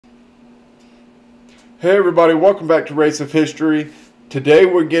Hey everybody, welcome back to Race of History. Today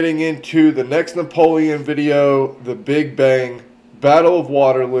we're getting into the next Napoleon video, the Big Bang, Battle of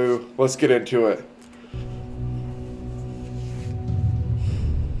Waterloo. Let's get into it.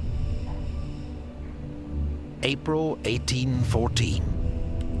 April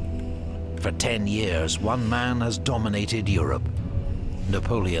 1814. For 10 years, one man has dominated Europe.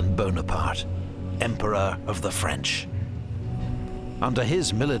 Napoleon Bonaparte, Emperor of the French. Under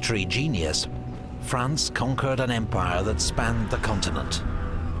his military genius, France conquered an empire that spanned the continent.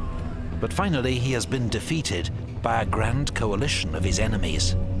 But finally, he has been defeated by a grand coalition of his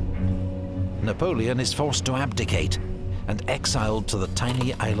enemies. Napoleon is forced to abdicate and exiled to the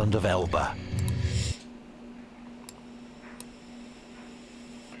tiny island of Elba.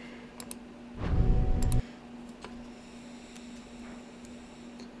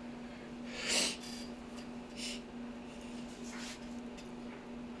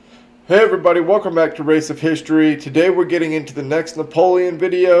 Hey everybody, welcome back to Race of History. Today we're getting into the next Napoleon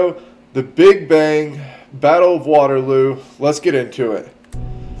video, the Big Bang, Battle of Waterloo. Let's get into it.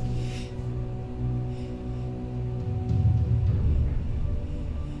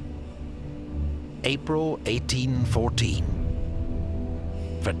 April 1814.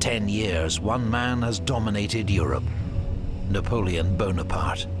 For 10 years, one man has dominated Europe. Napoleon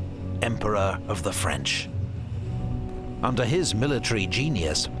Bonaparte, Emperor of the French. Under his military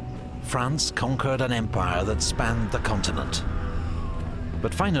genius, France conquered an empire that spanned the continent.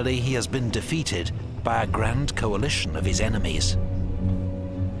 But finally, he has been defeated by a grand coalition of his enemies.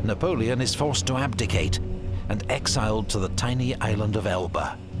 Napoleon is forced to abdicate and exiled to the tiny island of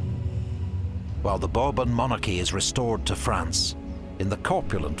Elba, while the Bourbon monarchy is restored to France in the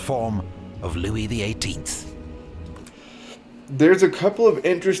corpulent form of Louis XVIII. There's a couple of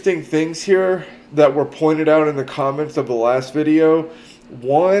interesting things here that were pointed out in the comments of the last video.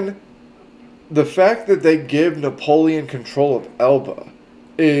 One, the fact that they give Napoleon control of Elba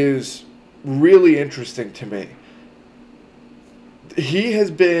is really interesting to me. He has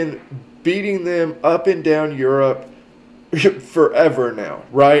been beating them up and down Europe forever now,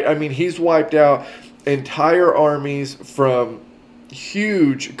 right? I mean, he's wiped out entire armies from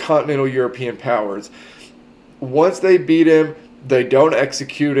huge continental European powers. Once they beat him, they don't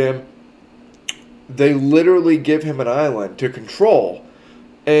execute him. They literally give him an island to control.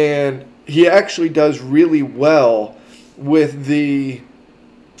 And he actually does really well with the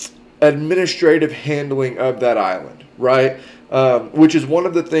administrative handling of that island, right? Which is one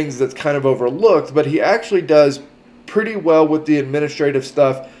of the things that's kind of overlooked, but he actually does pretty well with the administrative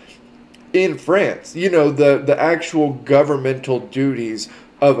stuff in France. You know, the actual governmental duties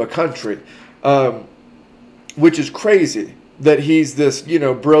of a country, which is crazy that he's this, you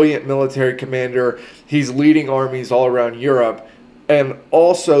know, brilliant military commander. He's leading armies all around Europe. And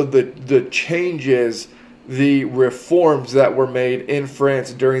also the changes, the reforms that were made in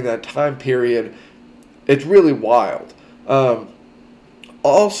France during that time period, it's really wild.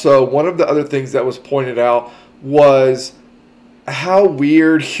 Also, one of the other things that was pointed out was how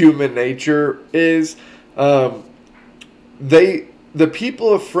weird human nature is. The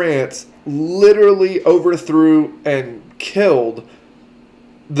people of France literally overthrew and killed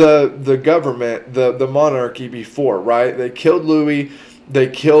the government, the monarchy before, right? They killed Louis, they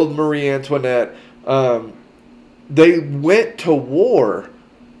killed Marie Antoinette. They went to war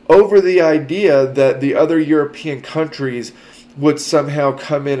over the idea that the other European countries would somehow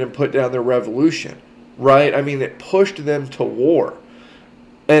come in and put down their revolution, right? I mean, it pushed them to war.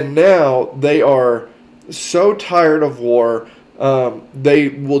 And now they are so tired of war, they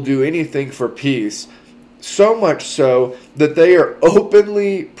will do anything for peace. So much so that they are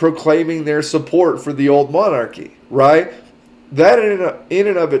openly proclaiming their support for the old monarchy, right? That in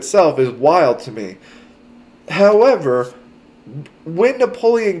and of itself is wild to me. However, when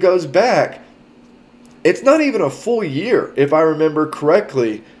Napoleon goes back, it's not even a full year, if I remember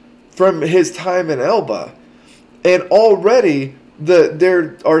correctly, from his time in Elba. And already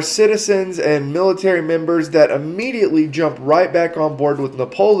there are citizens and military members that immediately jump right back on board with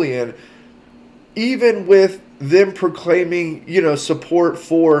Napoleon, even with them proclaiming, you know, support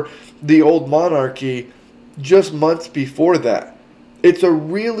for the old monarchy just months before that. It's a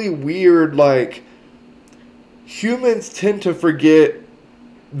really weird, like, humans tend to forget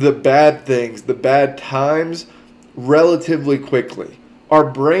the bad things, the bad times, relatively quickly. Our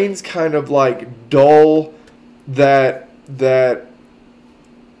brains kind of like dull that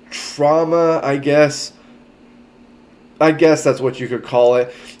trauma, I guess that's what you could call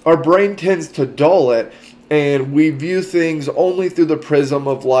it. Our brain tends to dull it, and we view things only through the prism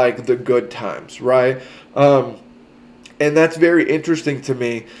of like the good times, right? And that's very interesting to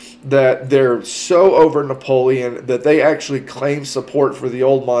me, that they're so over Napoleon that they actually claim support for the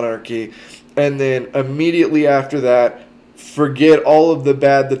old monarchy, and then immediately after that forget all of the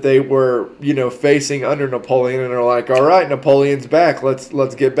bad that they were, you know, facing under Napoleon, and are like, all right, Napoleon's back,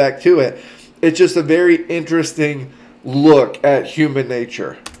 let's get back to it. It's just a very interesting look at human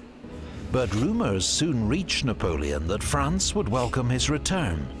nature. But rumors soon reached Napoleon that France would welcome his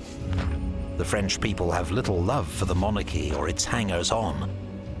return. The French people have little love for the monarchy or its hangers-on,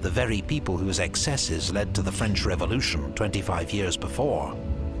 the very people whose excesses led to the French Revolution 25 years before.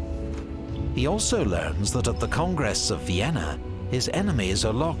 He also learns that at the Congress of Vienna, his enemies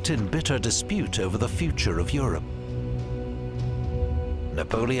are locked in bitter dispute over the future of Europe.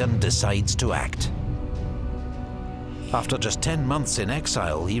 Napoleon decides to act. After just 10 months in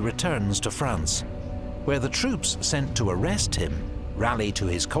exile, he returns to France, where the troops sent to arrest him rally to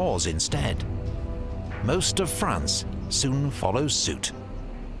his cause instead. Most of France soon follows suit.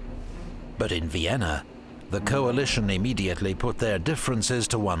 But in Vienna, the coalition immediately put their differences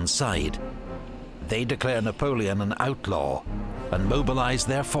to one side. They declare Napoleon an outlaw and mobilize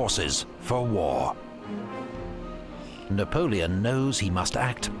their forces for war. Napoleon knows he must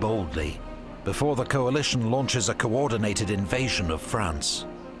act boldly before the coalition launches a coordinated invasion of France.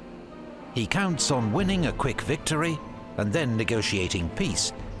 He counts on winning a quick victory and then negotiating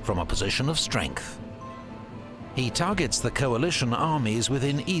peace from a position of strength. He targets the coalition armies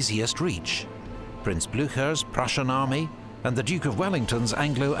within easiest reach: Prince Blücher's Prussian army and the Duke of Wellington's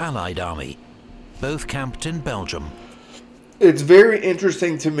Anglo-Allied army, both camped in Belgium. It's very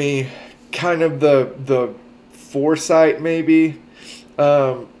interesting to me, kind of the foresight maybe.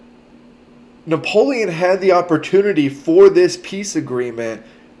 Napoleon had the opportunity for this peace agreement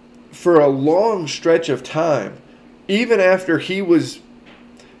for a long stretch of time. Even after he was,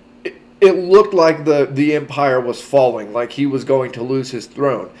 it looked like the empire was falling, like he was going to lose his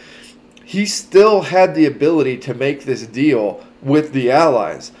throne. He still had the ability to make this deal with the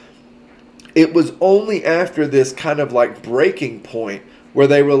Allies. It was only after this kind of like breaking point where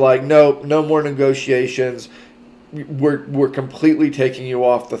they were like, nope, no more negotiations. We're completely taking you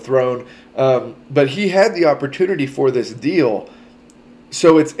off the throne. But he had the opportunity for this deal.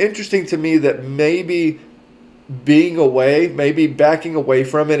 So it's interesting to me that maybe being away, maybe backing away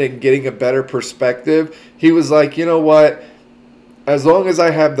from it and getting a better perspective, he was like, you know what? As long as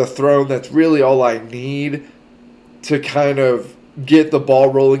I have the throne, that's really all I need to kind of get the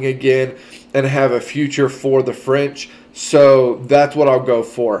ball rolling again and have a future for the French. So that's what I'll go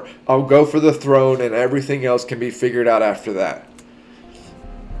for. I'll go for the throne, and everything else can be figured out after that.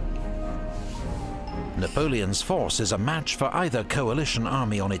 Napoleon's force is a match for either coalition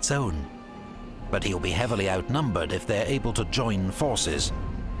army on its own, but he'll be heavily outnumbered if they're able to join forces.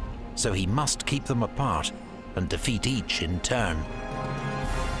 So he must keep them apart and defeat each in turn.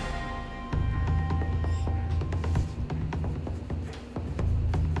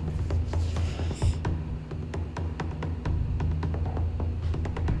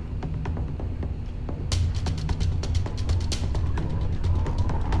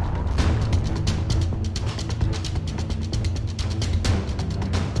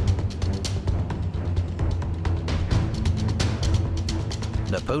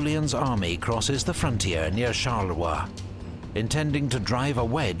 Napoleon's army crosses the frontier near Charleroi, intending to drive a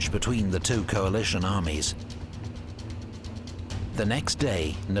wedge between the two coalition armies. The next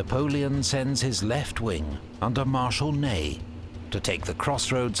day, Napoleon sends his left wing under Marshal Ney to take the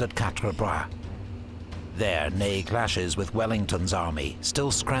crossroads at Quatre Bras. There, Ney clashes with Wellington's army,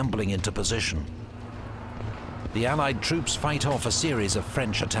 still scrambling into position. The Allied troops fight off a series of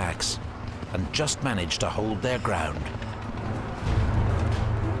French attacks and just manage to hold their ground.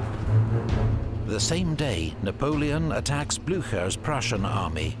 The same day, Napoleon attacks Blücher's Prussian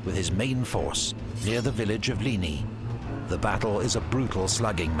army with his main force near the village of Ligny. The battle is a brutal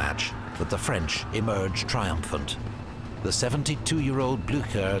slugging match, but the French emerge triumphant. The 72-year-old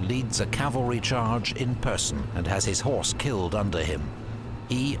Blücher leads a cavalry charge in person and has his horse killed under him.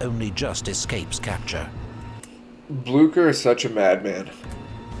 He only just escapes capture. Blücher is such a madman.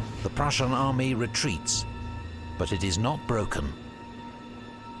 The Prussian army retreats, but it is not broken.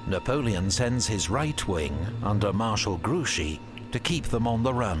 Napoleon sends his right wing under Marshal Grouchy to keep them on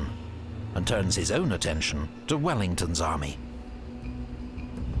the run, and turns his own attention to Wellington's army.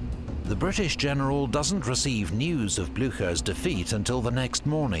 The British general doesn't receive news of Blücher's defeat until the next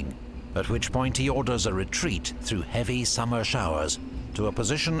morning, at which point he orders a retreat through heavy summer showers to a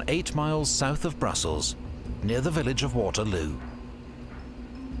position 8 miles south of Brussels, near the village of Waterloo.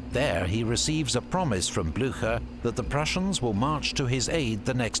 There he receives a promise from Blücher that the Prussians will march to his aid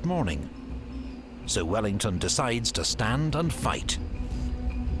the next morning. so Wellington decides to stand and fight.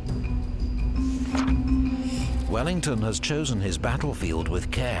 Wellington has chosen his battlefield with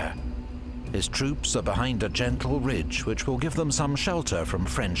care. His troops are behind a gentle ridge which will give them some shelter from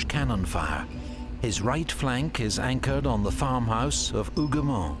French cannon fire. His right flank is anchored on the farmhouse of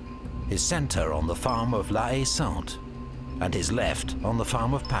Hougoumont, his centre on the farm of La Haye-Sainte, and his left on the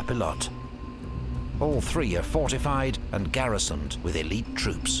farm of Papelotte. All three are fortified and garrisoned with elite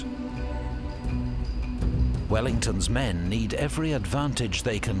troops. Wellington's men need every advantage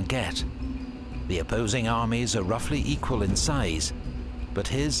they can get. The opposing armies are roughly equal in size, but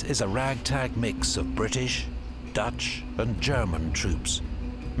his is a ragtag mix of British, Dutch, and German troops,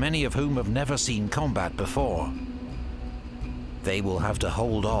 many of whom have never seen combat before. They will have to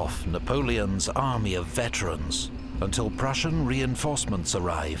hold off Napoleon's army of veterans until Prussian reinforcements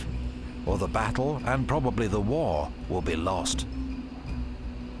arrive, or the battle, and probably the war, will be lost.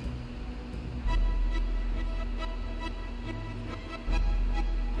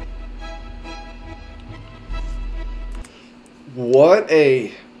 What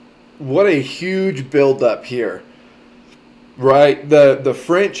a huge buildup here, right? The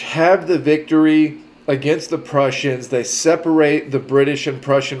French have the victory against the Prussians. They separate the British and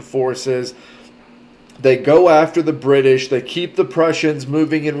Prussian forces. They go after the British. They keep the Prussians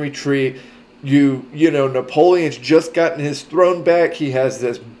moving in retreat. You know, Napoleon's just gotten his throne back. He has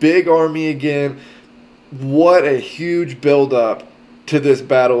this big army again. What a huge buildup to this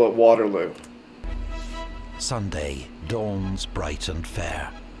battle at Waterloo. Sunday dawns bright and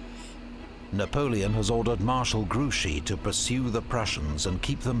fair. Napoleon has ordered Marshal Grouchy to pursue the Prussians and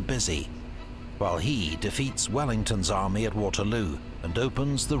keep them busy, while he defeats Wellington's army at Waterloo and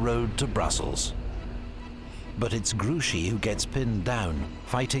opens the road to Brussels. But it's Grouchy who gets pinned down,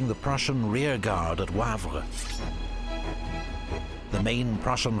 fighting the Prussian rearguard at Wavre. The main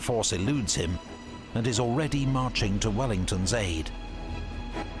Prussian force eludes him and is already marching to Wellington's aid.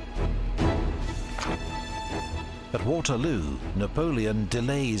 At Waterloo, Napoleon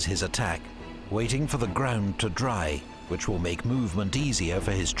delays his attack, waiting for the ground to dry, which will make movement easier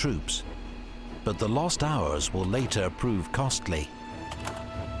for his troops. But the lost hours will later prove costly.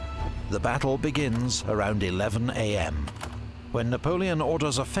 The battle begins around 11 a.m., when Napoleon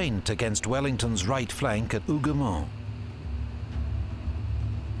orders a feint against Wellington's right flank at Hougoumont.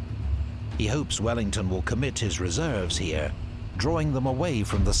 He hopes Wellington will commit his reserves here, drawing them away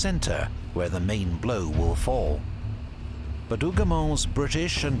from the centre, where the main blow will fall. But Hougomont's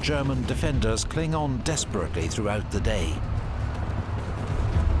British and German defenders cling on desperately throughout the day.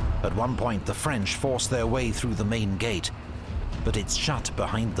 At one point, the French force their way through the main gate, but it's shut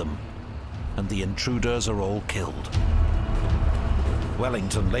behind them, and the intruders are all killed.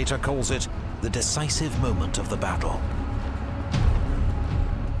 Wellington later calls it the decisive moment of the battle.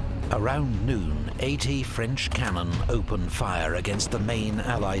 Around noon, 80 French cannon open fire against the main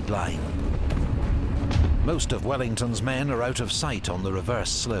Allied line. Most of Wellington's men are out of sight on the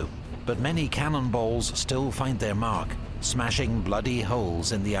reverse slope, but many cannonballs still find their mark, smashing bloody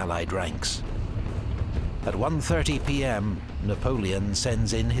holes in the Allied ranks. At 1:30 p.m., Napoleon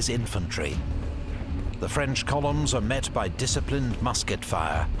sends in his infantry. The French columns are met by disciplined musket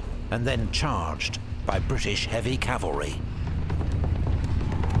fire, and then charged by British heavy cavalry.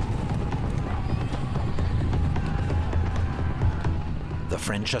 The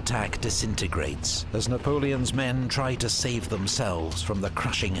French attack disintegrates as Napoleon's men try to save themselves from the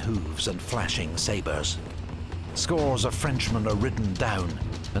crushing hooves and flashing sabres. Scores of Frenchmen are ridden down,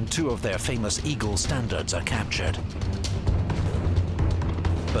 and 2 of their famous Eagle standards are captured.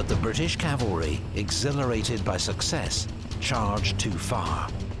 But the British cavalry, exhilarated by success, charge too far.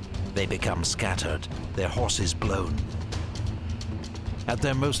 They become scattered, their horses blown. At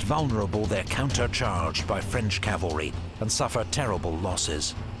their most vulnerable, they're countercharged by French cavalry and suffer terrible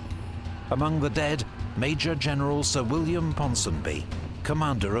losses. Among the dead, Major General Sir William Ponsonby,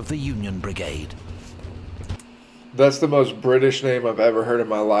 commander of the Union Brigade. That's the most British name I've ever heard in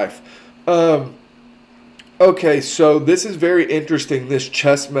my life. Okay, so this is very interesting, this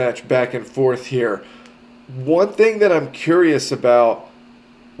chess match back and forth here. One thing that I'm curious about,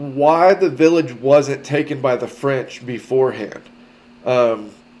 why the village wasn't taken by the French beforehand.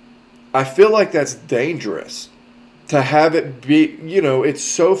 I feel like that's dangerous to have it be, you know, it's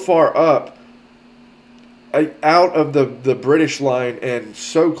so far up out of the British line and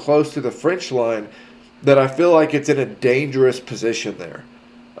so close to the French line that I feel like it's in a dangerous position there.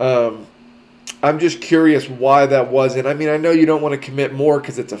 I'm just curious why that wasn't. I mean, I know you don't want to commit more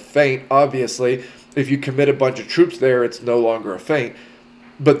because it's a feint, obviously. If you commit a bunch of troops there, it's no longer a feint.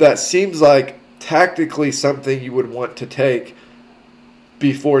 But that seems like tactically something you would want to take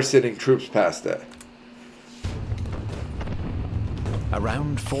before sending troops past that.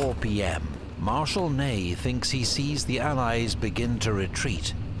 Around 4 p.m., Marshal Ney thinks he sees the Allies begin to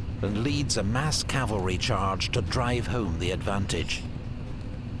retreat and leads a mass cavalry charge to drive home the advantage.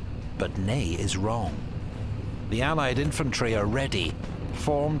 But Ney is wrong. The Allied infantry are ready,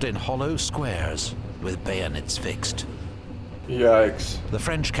 formed in hollow squares with bayonets fixed. Yikes. The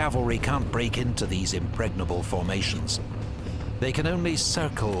French cavalry can't break into these impregnable formations. They can only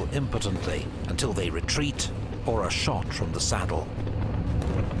circle impotently until they retreat or are shot from the saddle.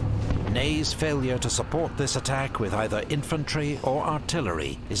 Ney's failure to support this attack with either infantry or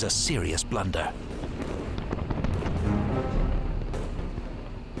artillery is a serious blunder.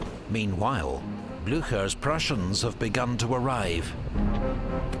 Meanwhile, Blücher's Prussians have begun to arrive.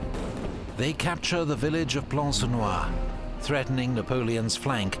 They capture the village of Plancenoit, threatening Napoleon's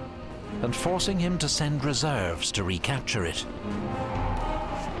flank and forcing him to send reserves to recapture it.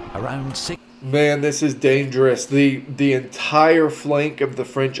 Around 6... Man, this is dangerous. The entire flank of the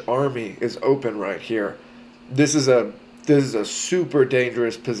French army is open right here. This is a super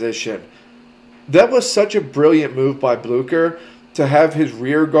dangerous position. That was such a brilliant move by Blücher to have his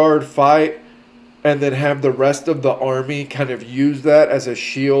rear guard fight and then have the rest of the army kind of use that as a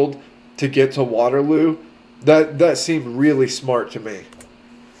shield to get to Waterloo. That seemed really smart to me.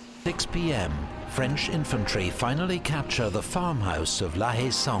 6 p.m., French infantry finally capture the farmhouse of La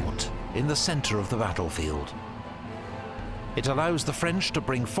Haye-Sainte in the center of the battlefield. It allows the French to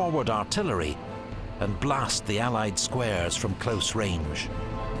bring forward artillery and blast the Allied squares from close range.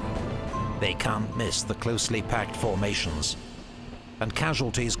 They can't miss the closely packed formations, and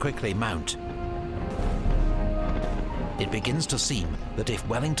casualties quickly mount. It begins to seem that if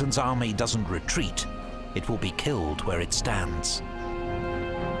Wellington's army doesn't retreat, it will be killed where it stands.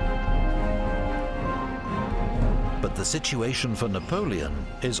 But the situation for Napoleon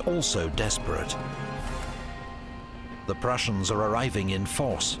is also desperate. The Prussians are arriving in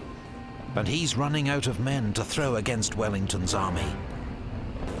force, and he's running out of men to throw against Wellington's army.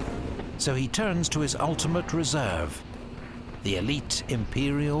 So he turns to his ultimate reserve, the elite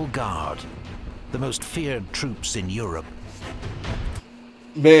Imperial Guard, the most feared troops in Europe.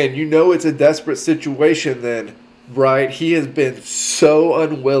 Man, you know it's a desperate situation then, right? He has been so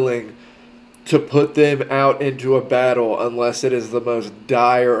unwilling to put them out into a battle unless it is the most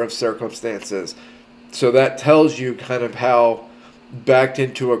dire of circumstances. So that tells you kind of how backed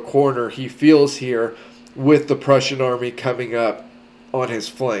into a corner he feels here with the Prussian army coming up on his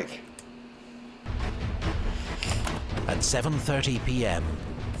flank. At 7:30 p.m.,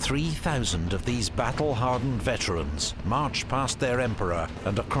 3,000 of these battle-hardened veterans march past their emperor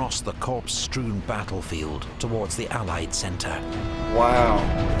and across the corpse-strewn battlefield towards the Allied center. Wow.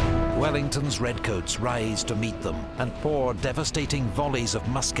 Wellington's redcoats rise to meet them and pour devastating volleys of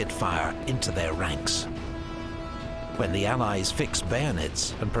musket fire into their ranks. When the Allies fix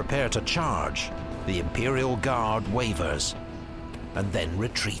bayonets and prepare to charge, the Imperial Guard wavers and then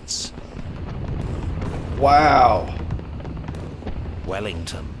retreats. Wow.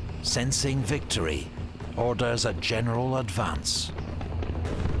 Wellington, sensing victory, orders a general advance.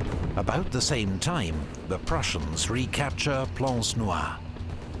 About the same time, the Prussians recapture Plancenoit.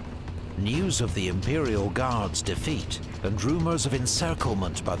 News of the Imperial Guard's defeat and rumors of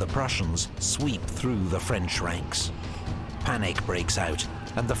encirclement by the Prussians sweep through the French ranks. Panic breaks out,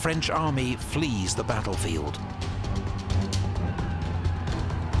 and the French army flees the battlefield.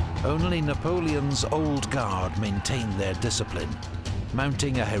 Only Napoleon's old guard maintain their discipline,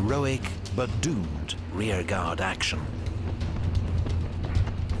 mounting a heroic but doomed rearguard action.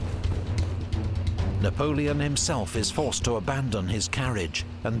 Napoleon himself is forced to abandon his carriage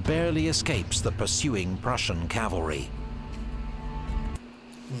and barely escapes the pursuing Prussian cavalry.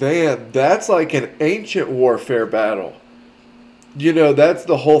 Man, that's like an ancient warfare battle. You know, that's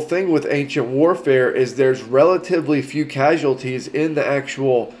the whole thing with ancient warfare, is there's relatively few casualties in the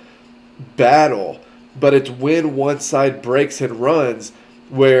actual battle, but it's when one side breaks and runs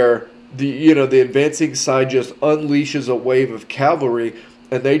where the advancing side just unleashes a wave of cavalry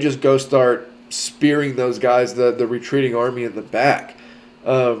and they just go start spearing those guys, the retreating army in the back.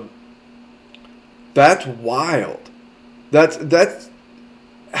 That's wild. That's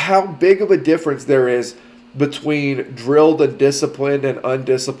how big of a difference there is between drilled and disciplined and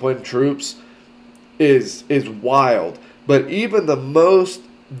undisciplined troops is wild. But even the most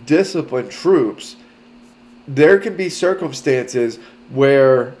disciplined troops, there can be circumstances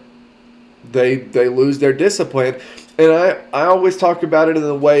where they lose their discipline. And I always talk about it in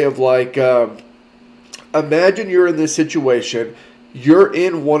the way of like, imagine you're in this situation, you're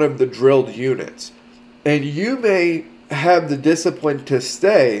in one of the drilled units, and you may have the discipline to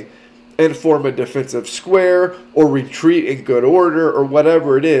stay and form a defensive square or retreat in good order or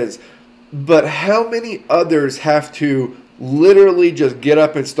whatever it is. But how many others have to literally just get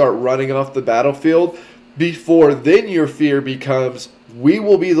up and start running off the battlefield before then your fear becomes, we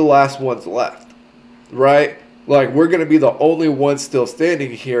will be the last ones left, right? Like, we're going to be the only ones still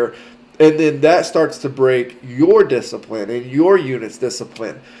standing here. And then that starts to break your discipline and your unit's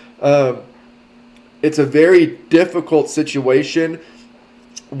discipline. It's a very difficult situation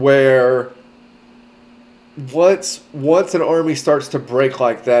where once an army starts to break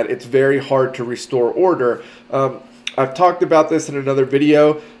like that, it's very hard to restore order. I've talked about this in another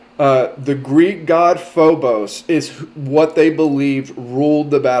video. The Greek god Phobos is what they believed ruled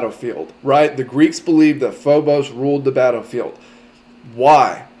the battlefield, right? The Greeks believed that Phobos ruled the battlefield.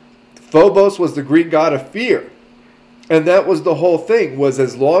 Why? Phobos was the Greek god of fear. And that was the whole thing, was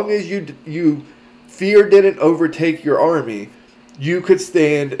as long as you fear didn't overtake your army, you could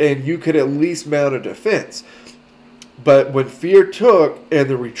stand and you could at least mount a defense. But when fear took and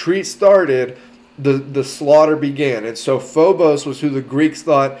the retreat started, the slaughter began. And so Phobos was who the Greeks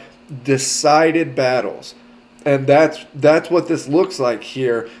thought decided battles. And that's what this looks like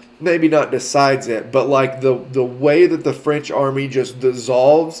here. Maybe not decides it, but like the way that the French army just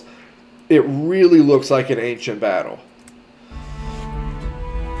dissolves, it really looks like an ancient battle.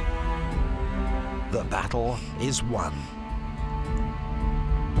 The battle is won.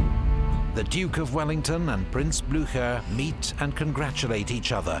 The Duke of Wellington and Prince Blücher meet and congratulate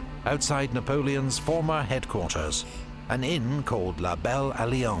each other outside Napoleon's former headquarters, an inn called La Belle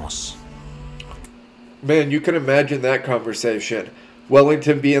Alliance. Man, you can imagine that conversation.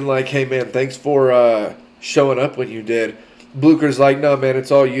 Wellington being like, hey man, thanks for showing up when you did. Blücher's like, no man,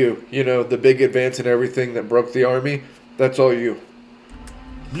 it's all you. You know, the big advance and everything that broke the army, that's all you.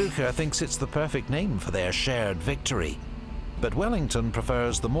 Blücher thinks it's the perfect name for their shared victory, but Wellington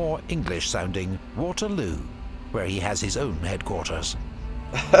prefers the more English-sounding Waterloo, where he has his own headquarters.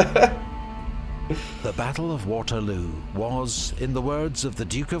 The Battle of Waterloo was, in the words of the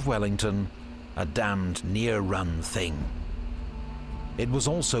Duke of Wellington, a damned near-run thing. It was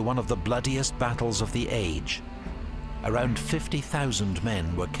also one of the bloodiest battles of the age. Around 50,000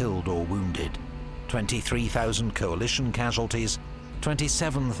 men were killed or wounded, 23,000 coalition casualties,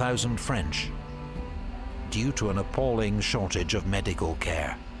 27,000 French. Due to an appalling shortage of medical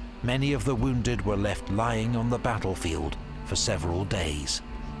care, many of the wounded were left lying on the battlefield for several days.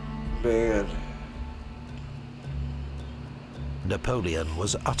 Man. Napoleon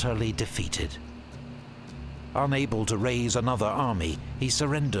was utterly defeated. Unable to raise another army, he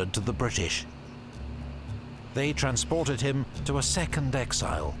surrendered to the British. They transported him to a second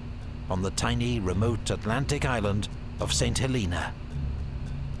exile on the tiny, remote Atlantic island of St. Helena.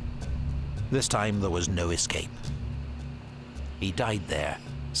 This time there was no escape. He died there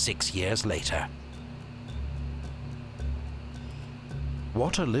 6 years later.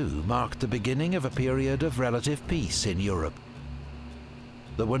 Waterloo marked the beginning of a period of relative peace in Europe.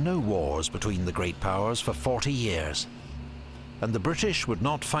 There were no wars between the great powers for 40 years, and the British would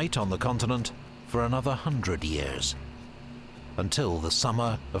not fight on the continent for another 100 years, until the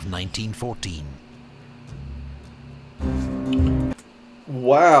summer of 1914.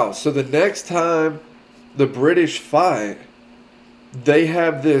 Wow, so the next time the British fight, they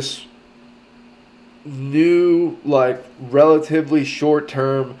have this new, like, relatively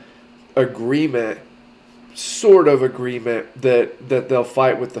short-term agreement, sort of agreement, that they'll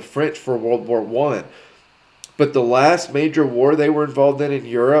fight with the French for World War I. But the last major war they were involved in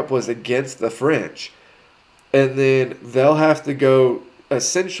Europe was against the French. And then they'll have to go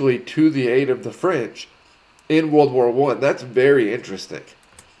essentially to the aid of the French in World War I. That's very interesting.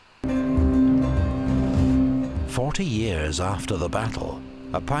 40 years after the battle,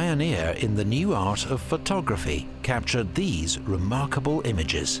 a pioneer in the new art of photography captured these remarkable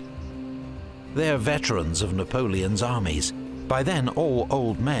images. They're veterans of Napoleon's armies, by then all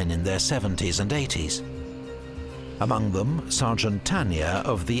old men in their 70s and 80s. Among them, Sergeant Tania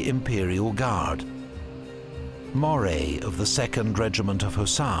of the Imperial Guard, Moray of the 2nd Regiment of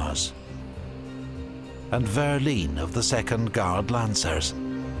Hussars, and Verline of the 2nd Guard Lancers.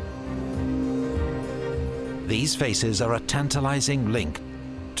 These faces are a tantalizing link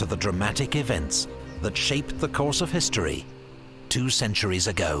to the dramatic events that shaped the course of history 2 centuries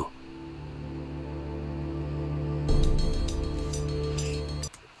ago.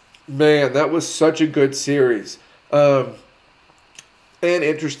 Man, that was such a good series. And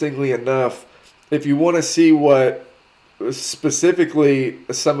interestingly enough, if you want to see what specifically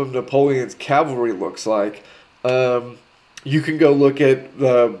some of Napoleon's cavalry looks like, you can go look at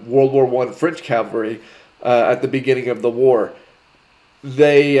the World War I French cavalry at the beginning of the war.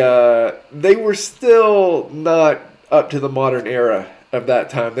 they were still not up to the modern era of that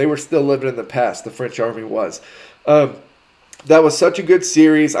time. They were still living in the past. The French army was. That was such a good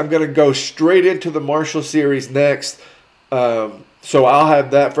series. I'm going to go straight into the Marshall series next. So I'll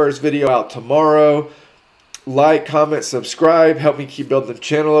have that first video out tomorrow. Like, comment, subscribe. Help me keep building the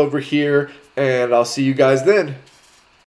channel over here. And I'll see you guys then.